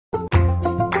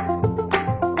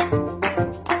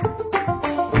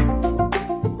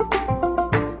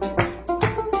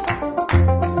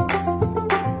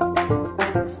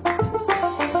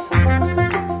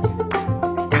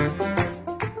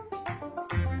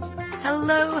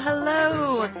Hello,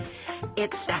 hello.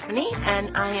 It's Stephanie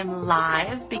and I am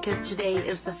live because today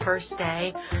is the first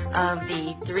day of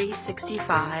the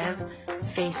 365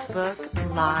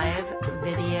 Facebook Live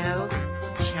Video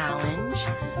Challenge.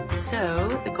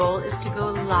 So the goal is to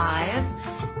go live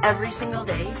every single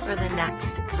day for the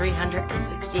next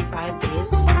 365 days.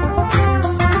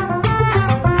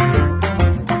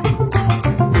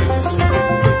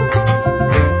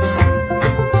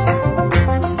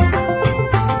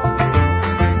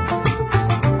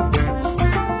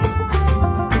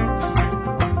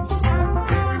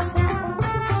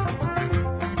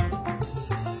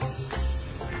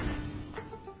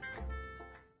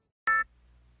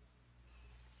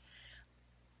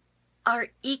 Are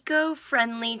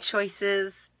eco-friendly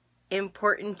choices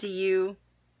important to you?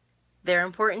 They're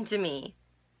important to me.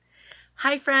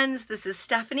 Hi friends, this is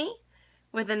Stephanie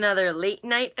with another late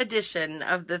night edition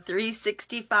of the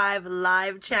 365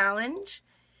 Live Challenge.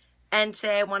 And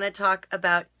today I want to talk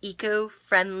about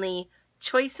eco-friendly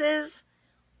choices,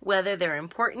 whether they're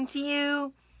important to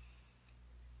you,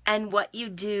 and what you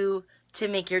do to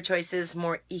make your choices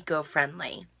more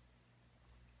eco-friendly.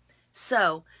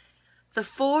 So, the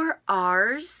 4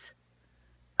 R's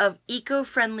of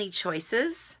eco-friendly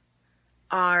choices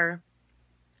are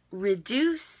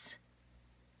reduce,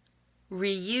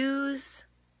 reuse,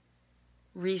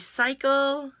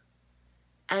 recycle,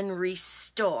 and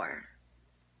restore.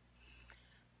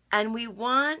 And we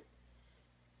want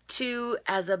to,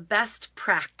 as a best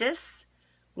practice,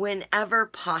 whenever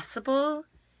possible,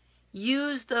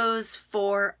 use those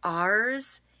 4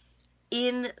 R's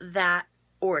in that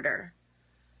order.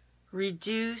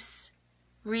 Reduce,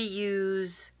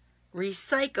 reuse,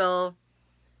 recycle,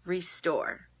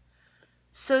 restore.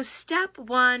 So step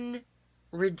 1,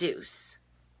 reduce.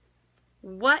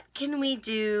 What can we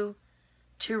do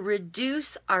to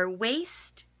reduce our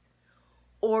waste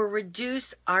or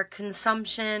reduce our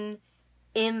consumption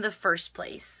in the first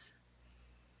place?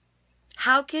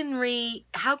 How can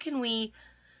we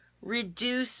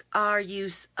reduce our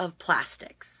use of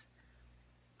plastics?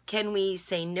 Can we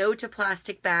say no to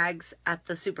plastic bags at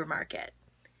the supermarket?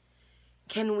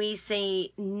 Can we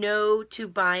say no to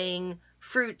buying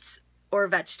fruits or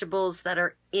vegetables that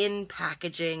are in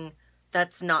packaging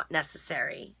that's not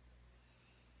necessary?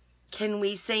 Can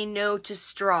we say no to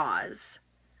straws?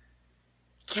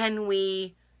 Can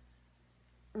we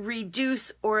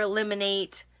reduce or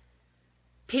eliminate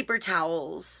paper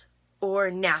towels or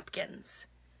napkins?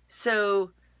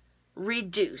 So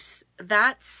reduce,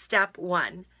 that's step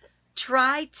 1.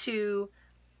 Try to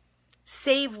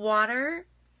save water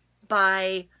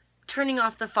by turning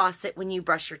off the faucet when you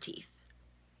brush your teeth,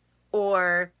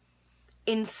 or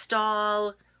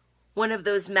install one of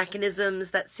those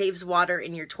mechanisms that saves water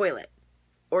in your toilet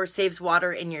or saves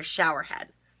water in your shower head.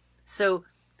 So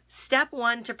step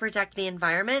 1 to protect the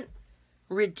environment,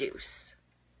 reduce.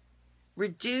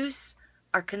 Reduce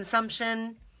our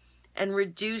consumption and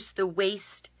reduce the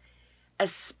waste,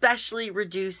 especially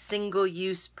reduce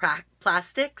single-use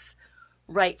plastics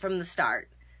right from the start.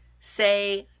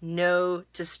 Say no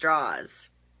to straws.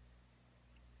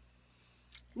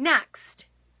 Next,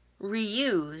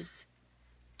 reuse.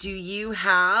 Do you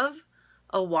have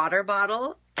a water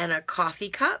bottle and a coffee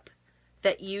cup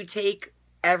that you take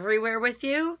everywhere with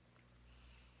you?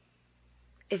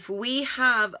 If we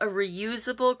have a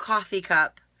reusable coffee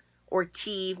cup or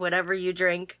tea, whatever you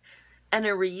drink, and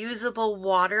a reusable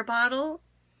water bottle,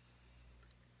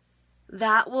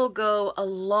 that will go a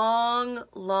long,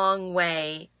 long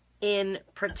way in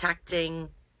protecting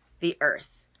the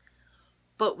earth.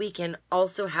 But we can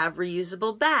also have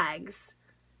reusable bags.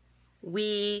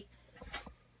 We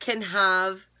can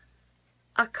have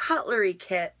a cutlery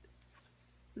kit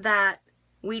that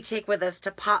we take with us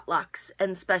to potlucks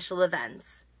and special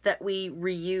events that we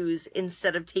reuse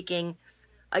instead of taking,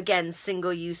 again,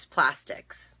 single-use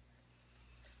plastics.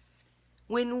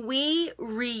 When we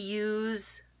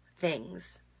reuse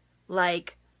things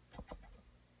like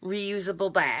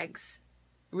reusable bags,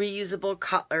 reusable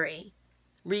cutlery,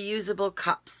 reusable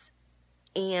cups,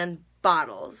 and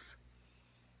bottles,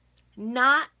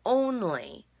 not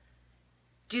only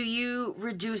do you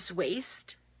reduce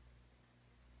waste,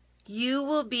 you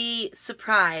will be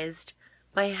surprised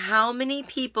by how many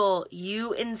people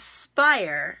you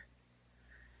inspire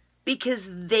because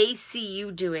they see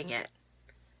you doing it.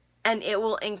 And it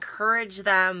will encourage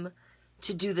them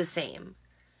to do the same.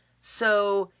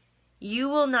 So you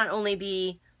will not only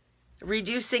be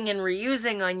reducing and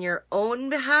reusing on your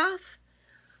own behalf,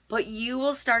 but you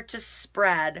will start to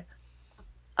spread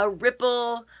a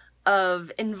ripple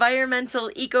of environmental,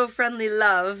 eco-friendly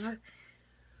love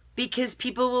because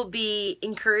people will be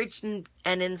encouraged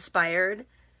and inspired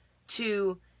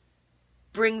to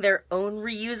bring their own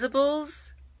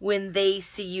reusables when they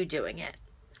see you doing it.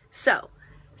 So,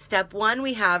 step 1,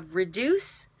 we have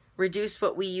reduce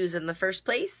what we use in the first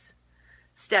place.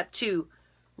 Step 2,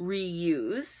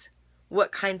 reuse.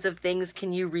 What kinds of things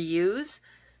can you reuse?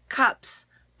 Cups,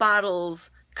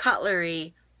 bottles,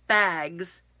 cutlery,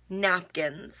 bags,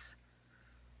 napkins,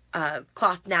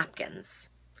 cloth napkins.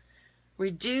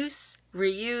 Reduce,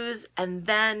 reuse, and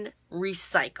then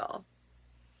recycle.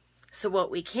 So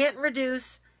what we can't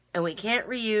reduce and we can't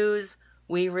reuse,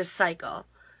 we recycle.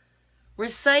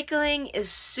 Recycling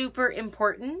is super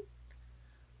important,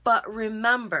 but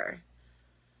remember,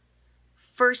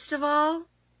 first of all,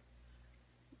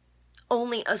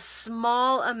 only a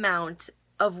small amount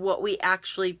of what we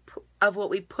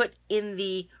put in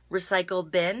the recycle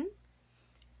bin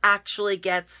actually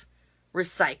gets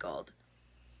recycled.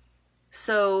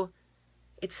 So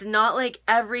it's not like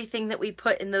everything that we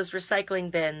put in those recycling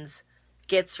bins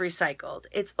gets recycled.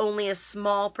 It's only a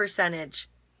small percentage.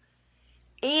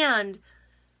 And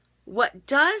what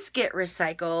does get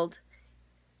recycled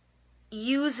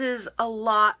uses a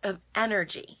lot of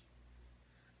energy.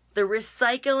 The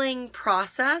recycling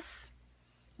process,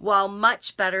 while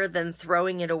much better than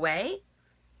throwing it away,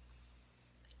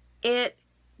 it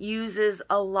uses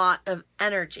a lot of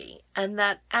energy. And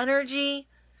that energy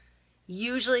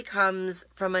usually comes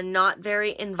from a not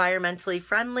very environmentally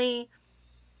friendly,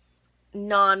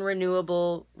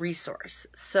 non-renewable resource.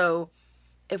 So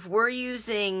if we're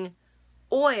using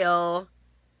oil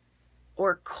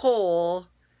or coal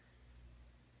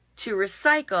to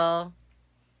recycle,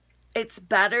 it's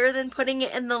better than putting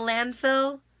it in the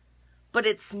landfill, but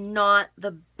it's not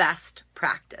the best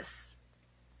practice.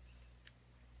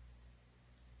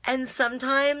 And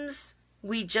sometimes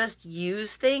we just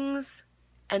use things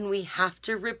and we have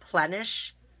to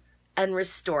replenish and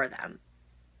restore them.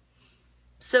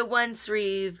 So once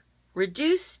we've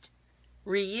reduced,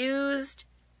 reused,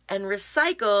 and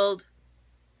recycled,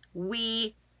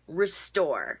 we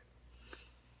restore.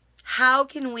 How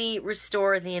can we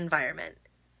restore the environment?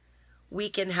 We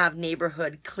can have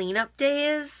neighborhood cleanup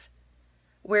days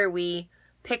where we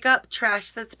pick up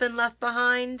trash that's been left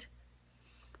behind.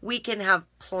 We can have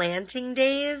planting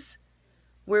days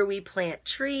where we plant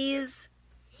trees.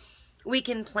 We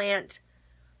can plant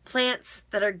plants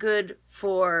that are good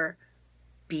for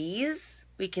bees.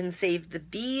 We can save the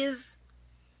bees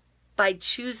by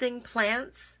choosing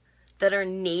plants that are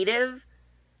native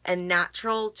and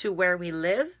natural to where we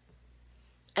live,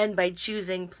 and by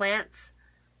choosing plants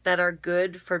that are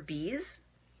good for bees.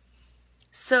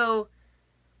 So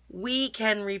we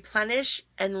can replenish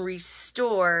and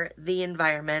restore the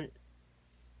environment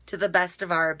to the best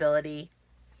of our ability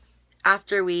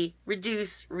after we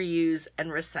reduce, reuse,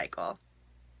 and recycle.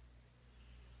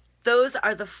 Those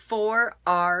are the 4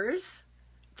 R's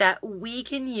that we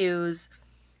can use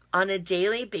on a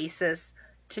daily basis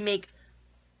to make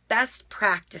best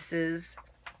practices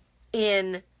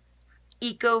in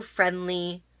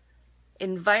eco-friendly,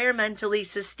 environmentally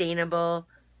sustainable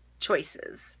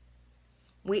choices.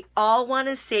 We all want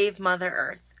to save Mother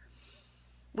Earth.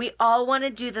 We all want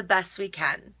to do the best we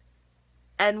can.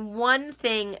 And one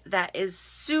thing that is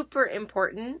super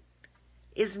important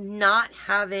is not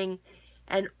having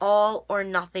an all or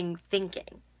nothing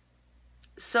thinking.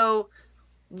 So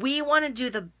we want to do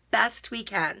the best we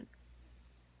can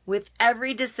with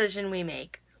every decision we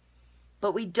make,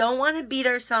 but we don't want to beat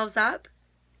ourselves up,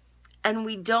 and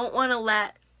we don't want to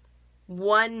let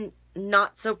one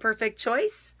not so perfect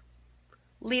choice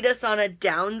lead us on a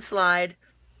downslide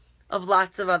of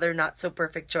lots of other not so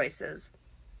perfect choices.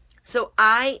 So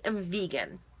I am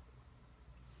vegan.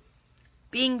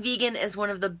 Being vegan is one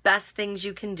of the best things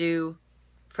you can do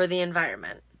for the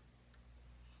environment.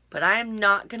 But I am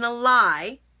not going to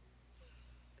lie.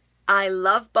 I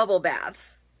love bubble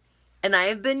baths. And I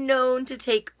have been known to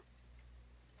take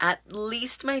at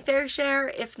least my fair share,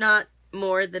 if not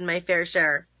more than my fair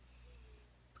share,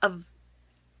 of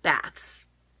baths.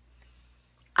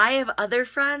 I have other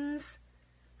friends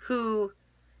who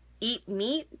eat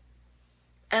meat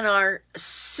and are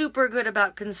super good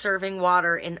about conserving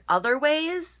water in other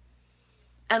ways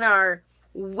and are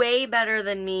way better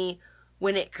than me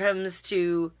when it comes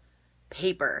to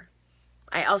paper.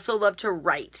 I also love to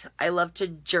write. I love to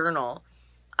journal.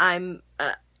 I'm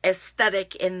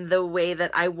aesthetic in the way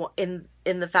that I want,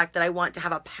 in the fact that I want to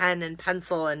have a pen and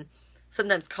pencil and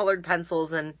sometimes colored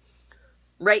pencils and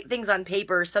write things on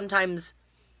paper, sometimes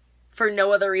for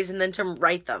no other reason than to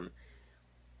write them.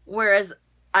 Whereas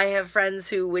I have friends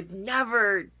who would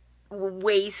never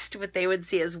waste what they would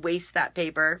see as waste that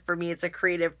paper. For me, it's a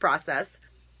creative process.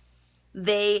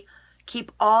 They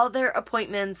keep all their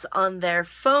appointments on their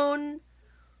phone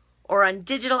or on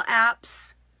digital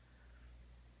apps,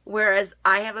 whereas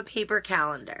I have a paper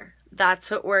calendar. That's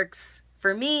what works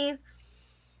for me.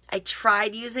 I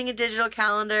tried using a digital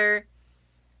calendar.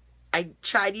 I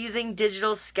tried using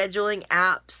digital scheduling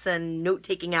apps and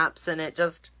note-taking apps, and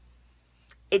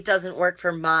it doesn't work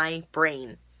for my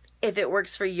brain. If it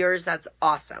works for yours, that's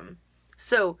awesome.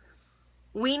 So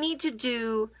we need to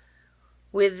do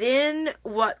within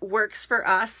what works for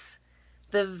us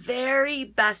the very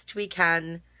best we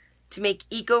can to make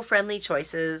eco-friendly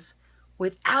choices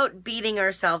without beating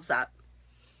ourselves up.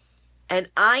 And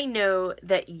I know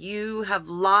that you have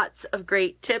lots of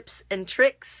great tips and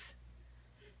tricks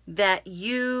that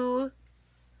you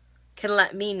can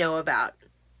let me know about.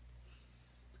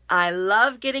 I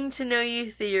love getting to know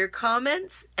you through your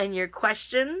comments and your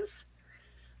questions.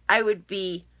 I would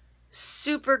be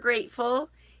super grateful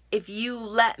if you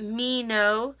let me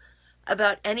know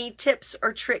about any tips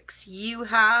or tricks you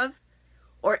have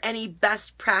or any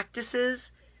best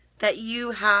practices that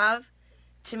you have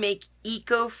to make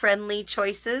eco-friendly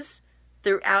choices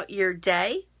throughout your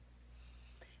day.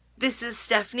 This is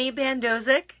Stephanie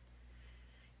Bandozik,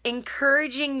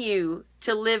 encouraging you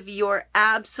to live your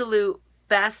absolute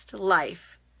best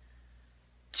life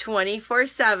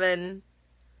 24/7,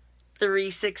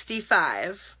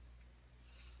 365.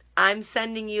 I'm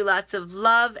sending you lots of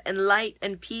love and light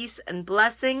and peace and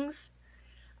blessings.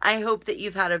 I hope that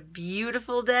you've had a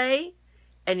beautiful day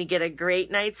and you get a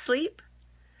great night's sleep.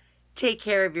 Take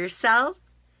care of yourself,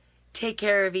 take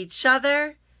care of each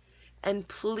other, and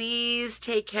please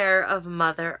take care of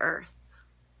Mother Earth.